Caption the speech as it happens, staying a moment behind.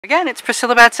Again, it's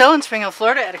Priscilla Batzell in Spring Hill,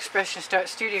 Florida at Expressionist Art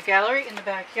Studio Gallery in the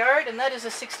backyard, and that is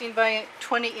a 16 by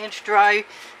 20 inch dry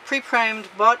pre-primed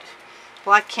bought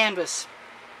black canvas.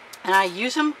 And I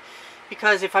use them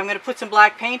because if I'm going to put some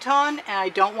black paint on and I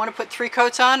don't want to put 3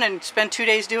 coats on and spend 2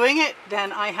 days doing it,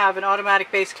 then I have an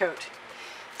automatic base coat.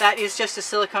 That is just a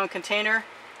silicone container.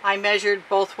 I measured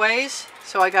both ways,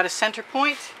 so I got a center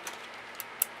point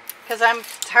because I'm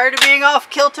tired of being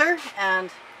off kilter, and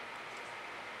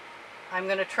I'm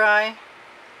going to try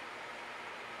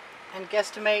and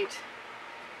guesstimate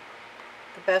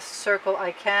the best circle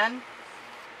I can.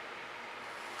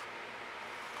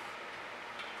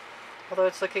 Although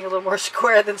it's looking a little more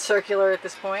square than circular at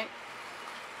this point.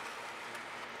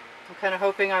 I'm kind of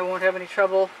hoping I won't have any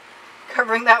trouble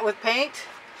covering that with paint.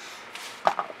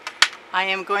 I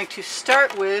am going to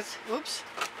start with,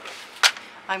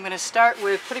 I'm going to start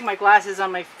with putting my glasses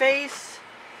on my face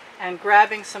and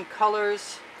grabbing some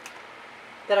colors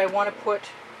that I want to put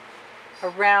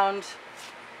around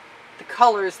the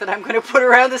colors that I'm going to put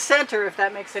around the center, if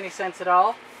that makes any sense at all.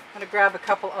 I'm going to grab a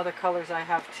couple other colors I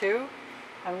have too.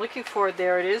 I'm looking for,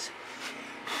 there it is,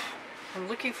 I'm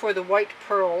looking for the white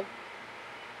pearl.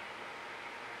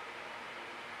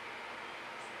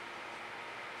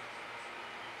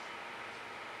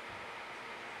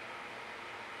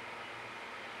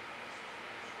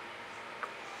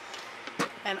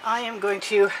 And I am going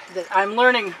to, I'm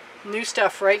learning new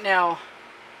stuff right now.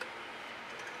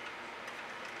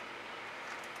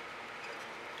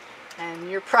 And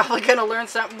you're probably going to learn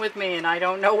something with me, and I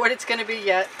don't know what it's going to be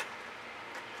yet.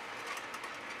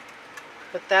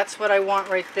 But that's what I want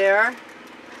right there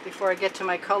before I get to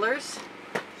my colors.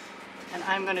 And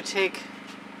I'm going to take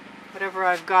whatever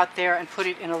I've got there and put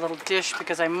it in a little dish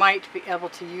because I might be able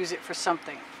to use it for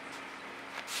something.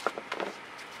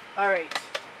 Alright,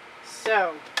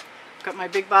 so I've got my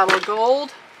big bottle of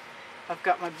gold. I've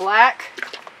got my black,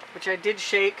 which I did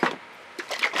shake, but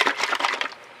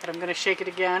I'm going to shake it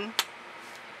again.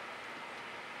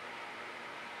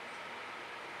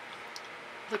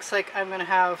 Looks like I'm going to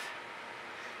have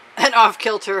an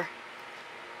off-kilter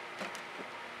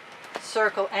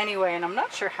circle anyway, and I'm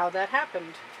not sure how that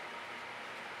happened,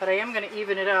 but I am going to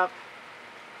even it up.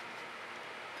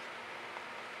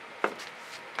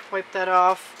 Wipe that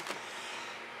off.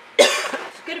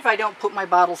 It's good if I don't put my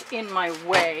bottles in my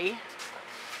way.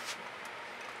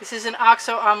 This is an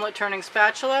OXO omelet turning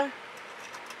spatula.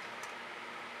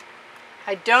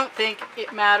 I don't think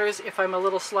it matters if I'm a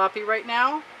little sloppy right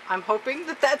now. I'm hoping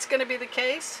that that's going to be the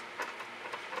case.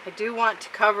 I do want to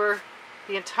cover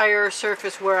the entire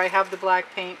surface where I have the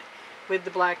black paint with the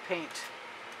black paint.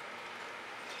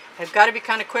 I've got to be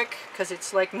kind of quick because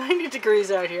it's like 90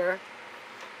 degrees out here.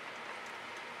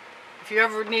 If you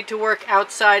ever need to work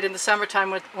outside in the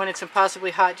summertime when it's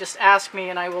impossibly hot, just ask me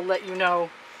and I will let you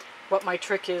know what my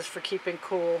trick is for keeping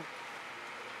cool.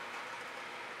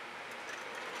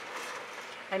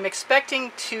 I'm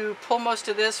expecting to pull most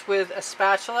of this with a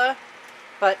spatula,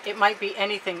 but it might be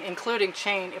anything, including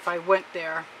chain, if I went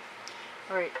there.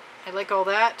 Alright, I like all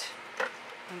that.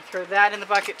 I'm going to throw that in the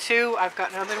bucket too. I've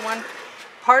got another one.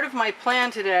 Part of my plan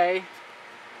today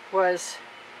was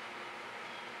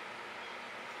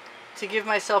to give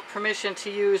myself permission to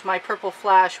use my purple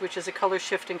flash, which is a color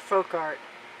shifting folk art.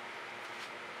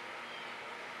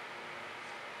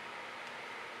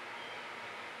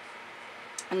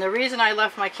 And the reason I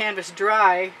left my canvas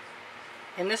dry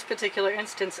in this particular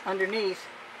instance underneath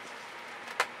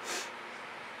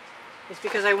is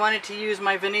because I wanted to use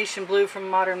my Venetian blue from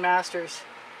Modern Masters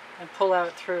and pull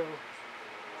out through.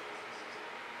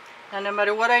 Now no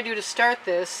matter what I do to start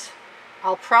this,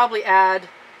 I'll probably add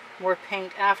more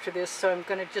paint after this, so I'm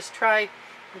going to just try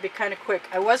and be kind of quick.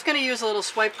 I was going to use a little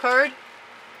swipe card,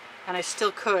 and I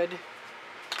still could,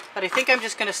 but I think I'm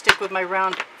just going to stick with my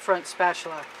round front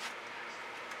spatula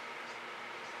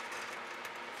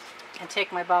and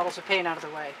take my bottles of paint out of the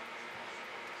way.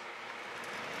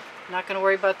 I'm not going to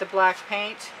worry about the black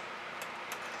paint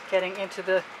getting into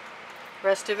the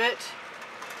rest of it.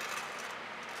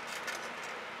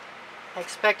 I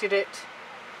expected it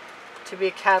to be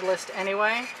a catalyst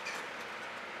anyway.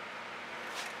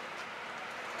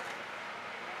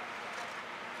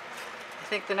 I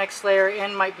think the next layer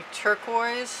in might be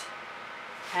turquoise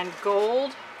and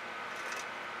gold.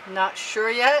 Not sure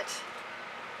yet.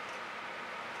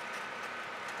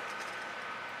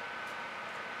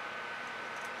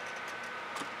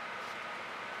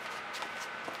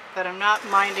 But I'm not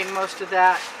minding most of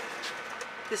that.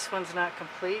 This one's not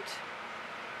complete.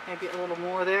 Maybe a little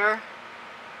more there.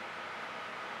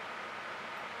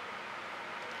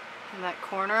 In that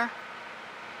corner.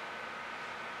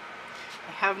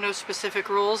 I have no specific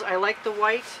rules. I like the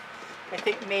white. I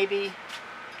think maybe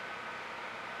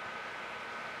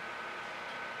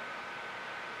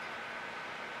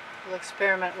we'll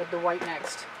experiment with the white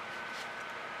next.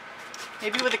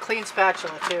 Maybe with a clean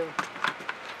spatula too.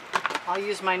 I'll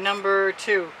use my number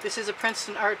 2. This is a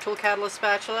Princeton Art Tool Catalyst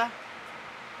spatula.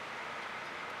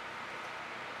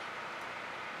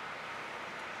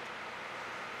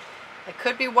 I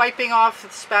could be wiping off the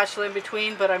spatula in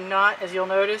between, but I'm not, as you'll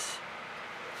notice,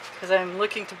 because I'm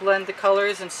looking to blend the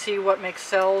colors and see what makes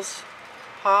cells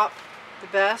pop the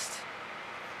best.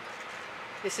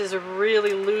 This is a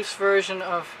really loose version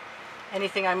of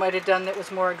anything I might have done that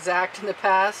was more exact in the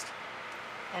past,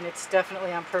 and it's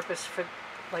definitely on purpose for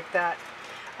like that.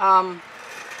 I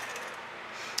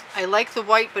like the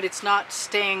white, but it's not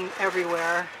staying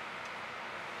everywhere.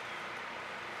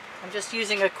 I'm just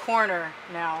using a corner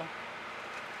now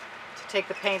to take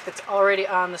the paint that's already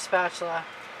on the spatula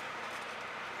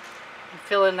and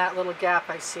fill in that little gap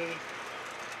I see.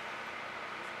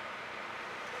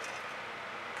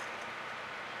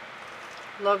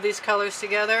 Love these colors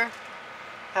together.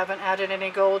 Haven't added any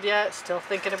gold yet, still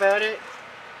thinking about it.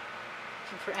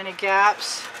 Looking for any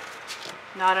gaps.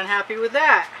 Not unhappy with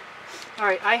that.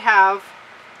 Alright, I have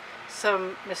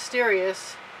some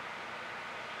Mysterious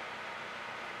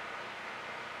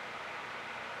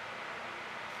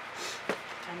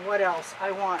and what else?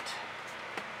 I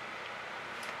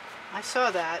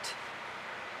saw that.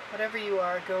 Whatever you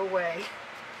are, go away.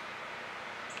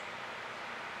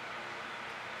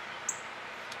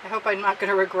 I hope I'm not going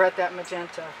to regret that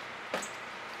magenta.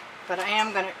 But I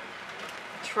am going to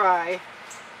try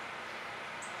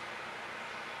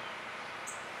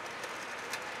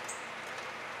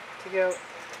to go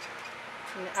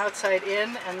from the outside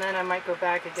in, and then I might go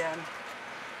back again.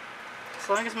 As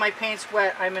long as my paint's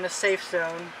wet, I'm in a safe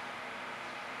zone.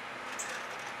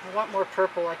 I want more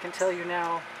purple, I can tell you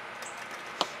now.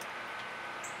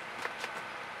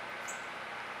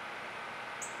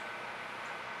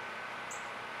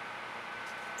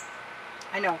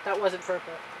 I know, that wasn't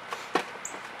purple.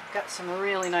 I've got some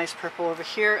really nice purple over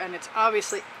here, and it's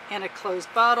obviously in a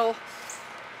closed bottle.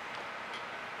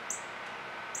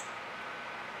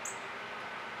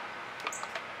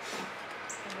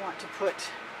 I want to put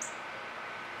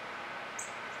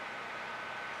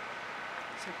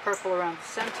some purple around the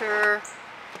center.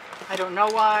 I don't know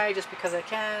why, just because I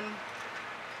can.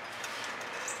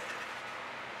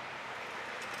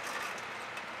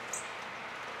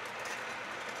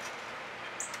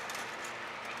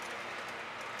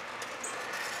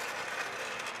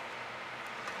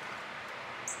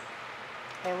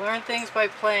 I learn things by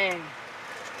playing.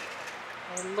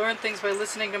 I learn things by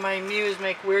listening to my muse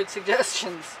make weird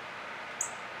suggestions.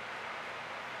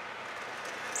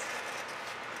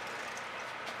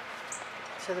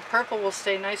 So the purple will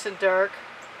stay nice and dark.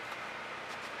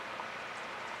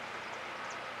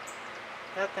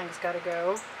 That thing's got to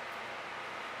go.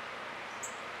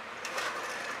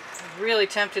 I'm really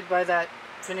tempted by that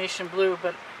Venetian blue,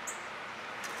 but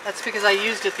that's because I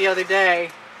used it the other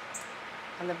day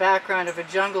on the background of a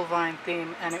jungle vine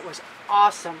theme, and it was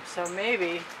awesome. So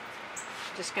maybe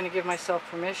I'm just going to give myself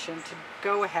permission to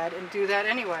go ahead and do that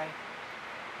anyway.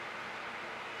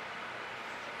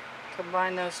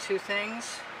 Combine those two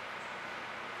things.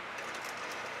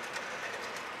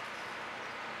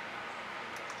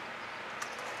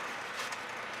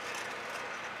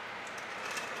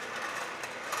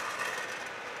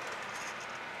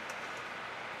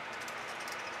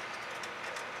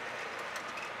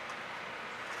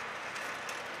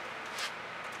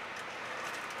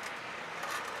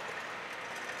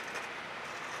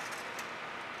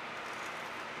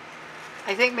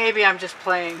 I think maybe I'm just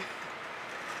playing.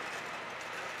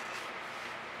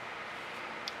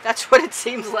 That's what it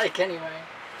seems like anyway.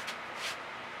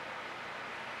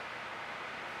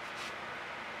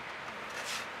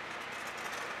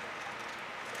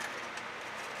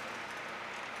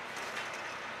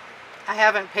 I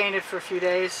haven't painted for a few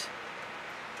days,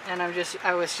 and I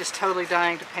was just totally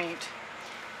dying to paint.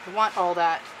 I want all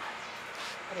that,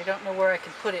 but I don't know where I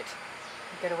can put it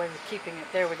and get away with keeping it.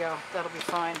 There we go. That'll be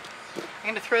fine. I'm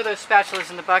going to throw those spatulas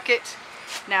in the bucket.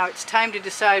 Now it's time to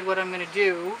decide what I'm going to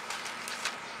do.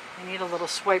 I need a little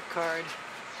swipe card.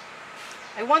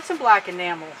 I want some black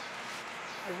enamel.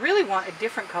 I really want a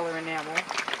different color enamel.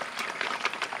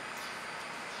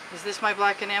 Is this my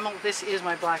black enamel? This is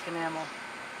my black enamel.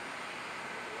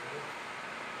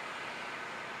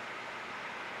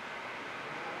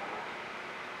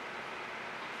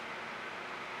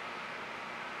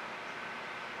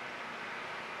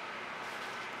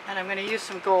 And I'm going to use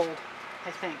some gold,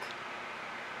 I think.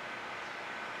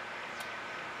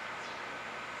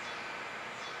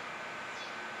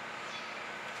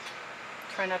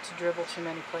 Try not to dribble too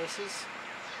many places.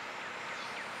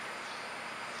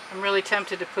 I'm really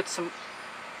tempted to put some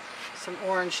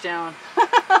orange down.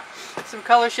 Some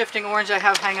color shifting orange I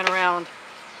have hanging around.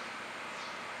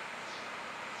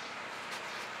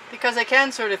 Because I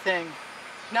can, sort of thing.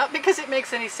 Not because it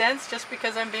makes any sense, just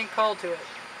because I'm being called to it.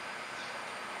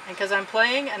 And because I'm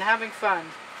playing and having fun.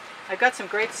 I've got some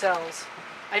great cells.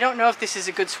 I don't know if this is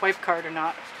a good swipe card or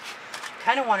not. I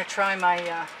kind of want to try my...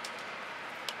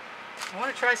 I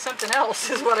want to try something else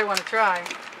is what I want to try.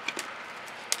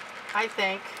 I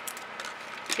think.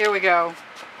 Here we go.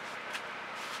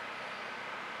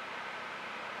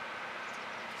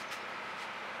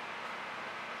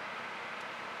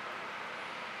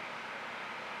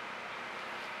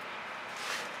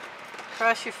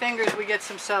 Cross your fingers, we get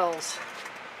some cells.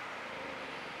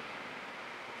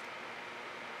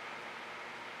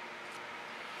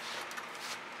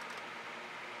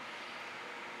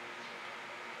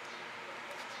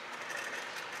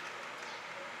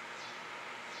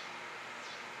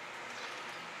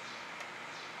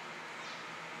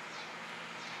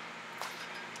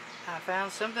 I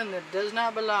found something that does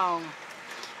not belong.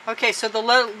 Okay, so the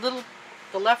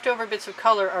leftover bits of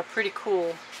color are pretty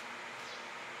cool.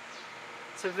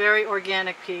 It's a very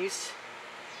organic piece.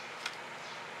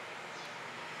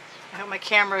 I hope my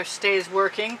camera stays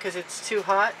working because it's too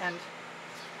hot and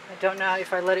I don't know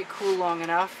if I let it cool long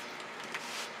enough.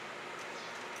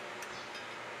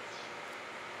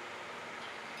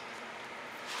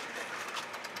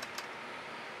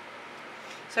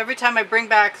 So every time I bring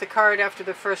back the card after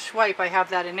the first swipe, I have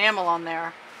that enamel on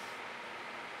there.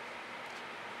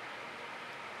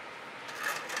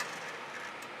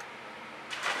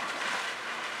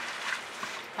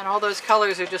 And all those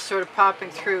colors are just sort of popping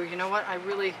through. You know what? I'm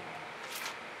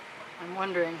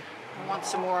wondering. I want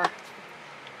some more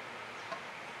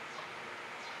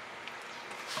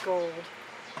gold.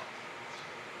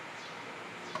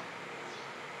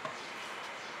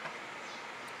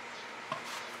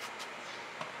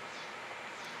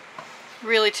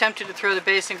 Really tempted to throw the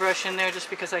basting brush in there just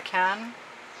because I can.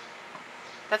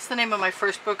 That's the name of my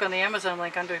first book on the Amazon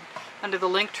link under the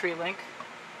Linktree link.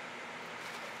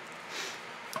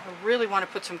 I really want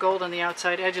to put some gold on the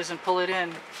outside edges and pull it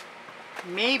in.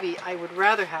 Maybe I would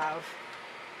rather have...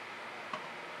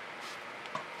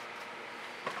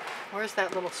 Where's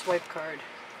that little swipe card?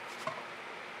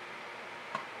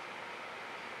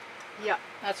 Yeah,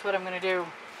 that's what I'm going to do.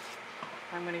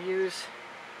 I'm going to use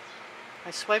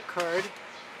my swipe card,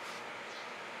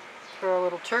 throw a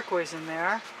little turquoise in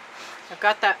there. I've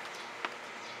got that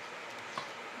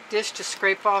dish to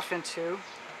scrape off into.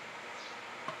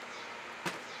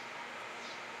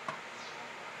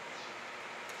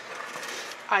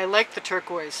 I like the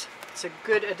turquoise. It's a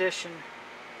good addition.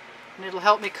 And it'll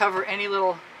help me cover any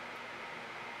little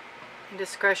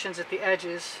indiscretions at the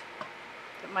edges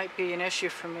that might be an issue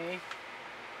for me.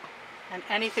 And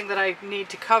anything that I need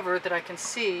to cover that I can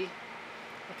see,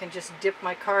 I can just dip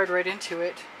my card right into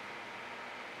it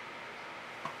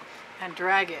and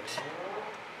drag it.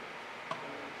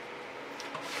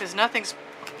 Because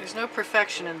there's no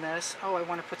perfection in this. Oh, I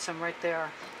want to put some right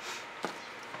there.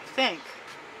 I think.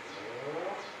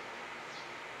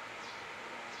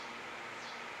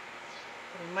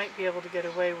 We might be able to get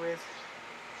away with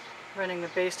running the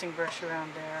basting brush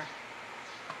around there.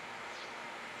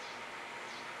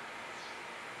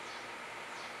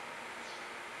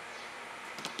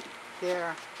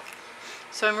 There.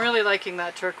 So I'm really liking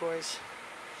that turquoise.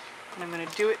 And I'm going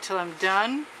to do it till I'm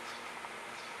done.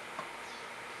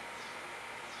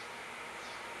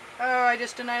 Oh, I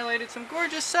just annihilated some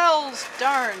gorgeous cells!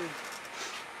 Darn!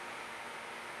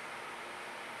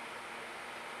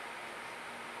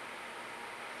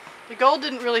 The gold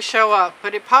didn't really show up,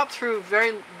 but it popped through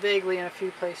very vaguely in a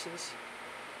few places.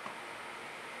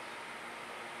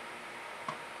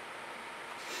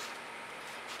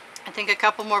 I think a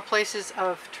couple more places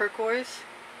of turquoise,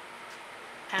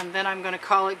 and then I'm going to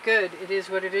call it good. It is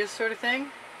what it is, sort of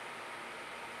thing.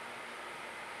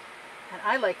 And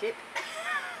I like it.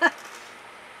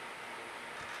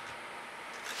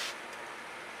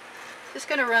 Just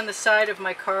going to run the side of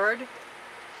my card.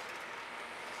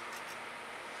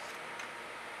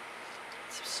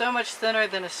 It's so much thinner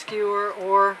than a skewer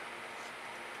or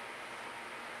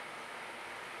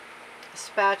a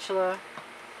spatula.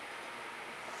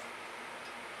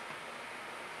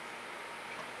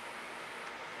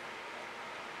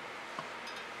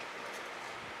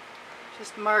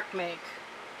 Just mark make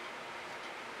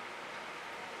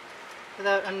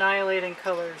without annihilating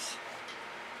colors.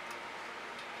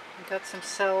 I've got some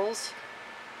cells.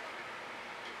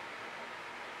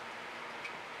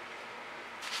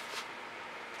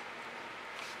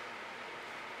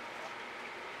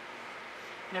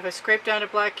 And if I scrape down to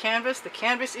black canvas, the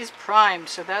canvas is primed,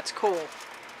 so that's cool.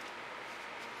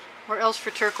 Where else for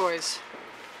turquoise?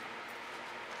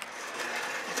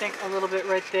 I think a little bit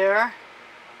right there.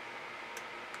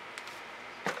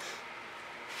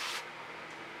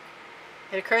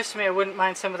 It occurs to me I wouldn't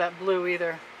mind some of that blue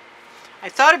either. I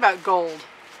thought about gold.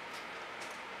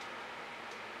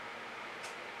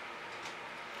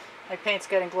 My paint's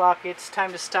getting gloppy. It's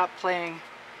time to stop playing.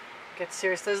 Get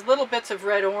serious. There's little bits of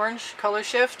red-orange color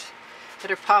shift that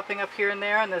are popping up here and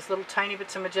there, and there's little tiny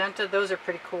bits of magenta. Those are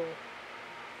pretty cool.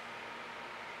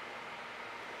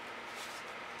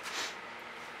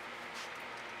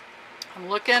 I'm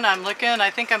looking.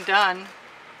 I think I'm done.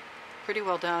 Pretty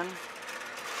well done.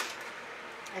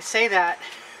 I say that.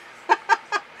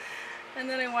 And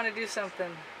then I want to do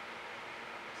something.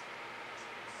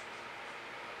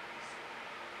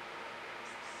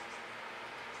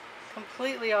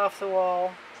 Completely off the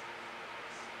wall.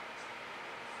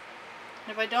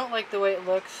 And if I don't like the way it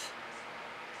looks,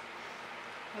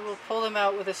 I will pull them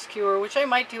out with a skewer, which I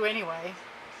might do anyway.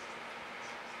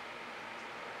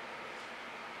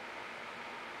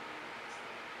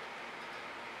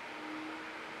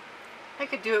 I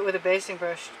could do it with a basting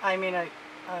brush, I mean a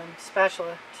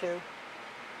spatula too.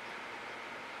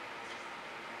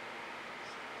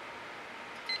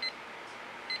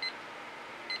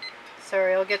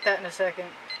 Sorry, I'll get that in a second.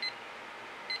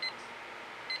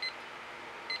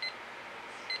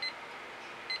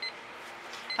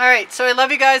 Alright, so I love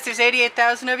you guys. There's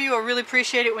 88,000 of you. I really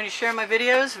appreciate it when you share my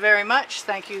videos very much.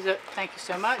 Thank you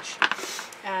so much.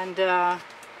 And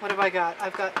what have I got?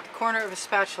 I've got the corner of a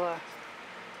spatula.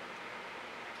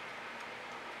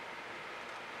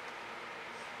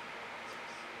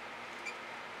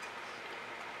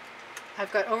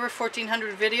 I've got over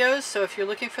 1,400 videos, so if you're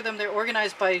looking for them, they're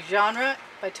organized by genre,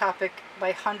 by topic, by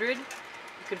 100. You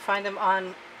can find them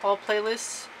on all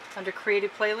playlists, under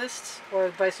creative playlists, or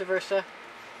vice versa.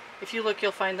 If you look,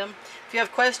 you'll find them. If you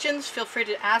have questions, feel free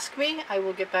to ask me. I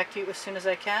will get back to you as soon as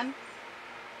I can.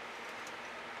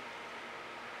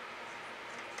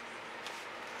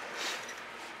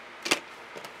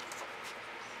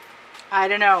 I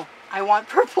don't know. I want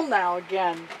purple now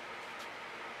again.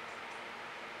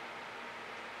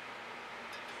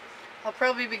 I'll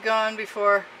probably be gone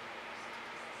before...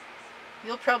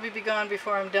 You'll probably be gone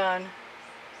before I'm done.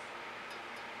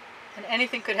 And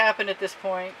anything could happen at this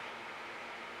point.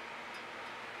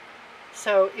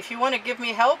 So if you want to give me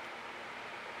help,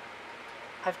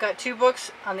 I've got 2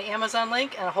 books on the Amazon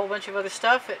link and a whole bunch of other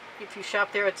stuff. If you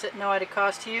shop there, it's at no added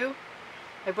cost to you.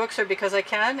 My books are Because I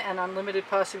Can and Unlimited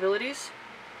Possibilities.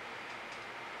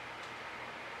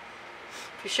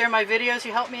 If you share my videos,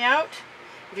 you help me out.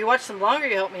 If you watch them longer,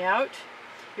 you help me out.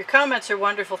 Your comments are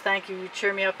wonderful, thank you. You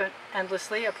cheer me up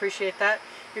endlessly. I appreciate that.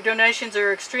 Your donations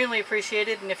are extremely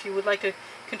appreciated, and if you would like to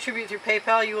contribute through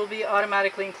PayPal, you will be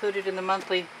automatically included in the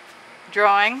monthly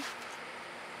drawing.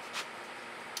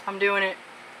 I'm doing it.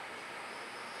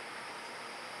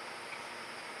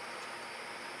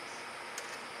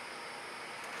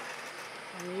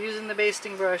 I'm using the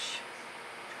basting brush.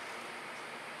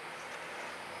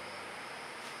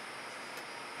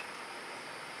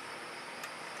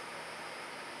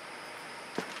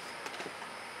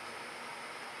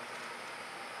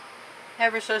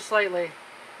 Ever so slightly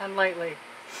and lightly.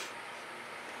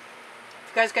 If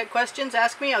you guys got questions,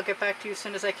 ask me. I'll get back to you as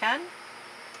soon as I can.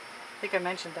 I think I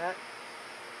mentioned that.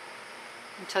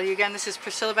 I'll tell you again, this is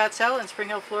Priscilla Batzell in Spring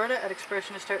Hill, Florida at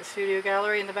Expressionist Art Studio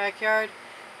Gallery in the backyard,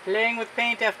 playing with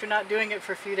paint after not doing it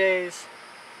for a few days.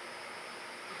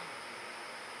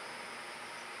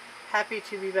 Happy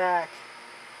to be back.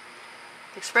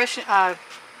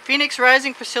 Phoenix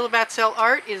Rising Priscilla Batzell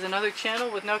Art is another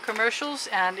channel with no commercials,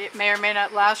 and it may or may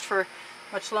not last for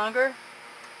much longer.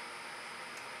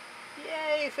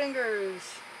 Yay,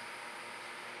 fingers!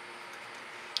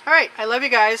 Alright, I love you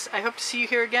guys. I hope to see you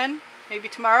here again, maybe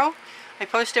tomorrow. I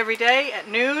post every day at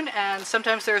noon, and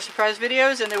sometimes there are surprise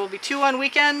videos, and there will be 2 on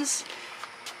weekends.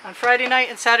 On Friday night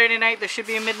and Saturday night, there should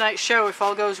be a midnight show if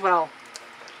all goes well.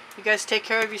 You guys take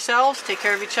care of yourselves, take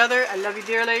care of each other. I love you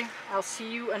dearly. I'll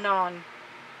see you anon.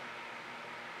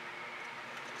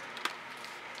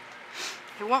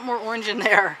 I want more orange in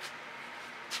there.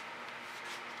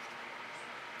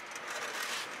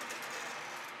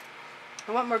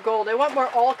 I want more gold. I want more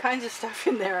all kinds of stuff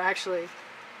in there, actually.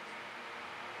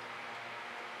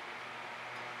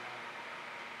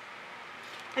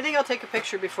 I think I'll take a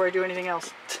picture before I do anything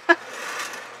else.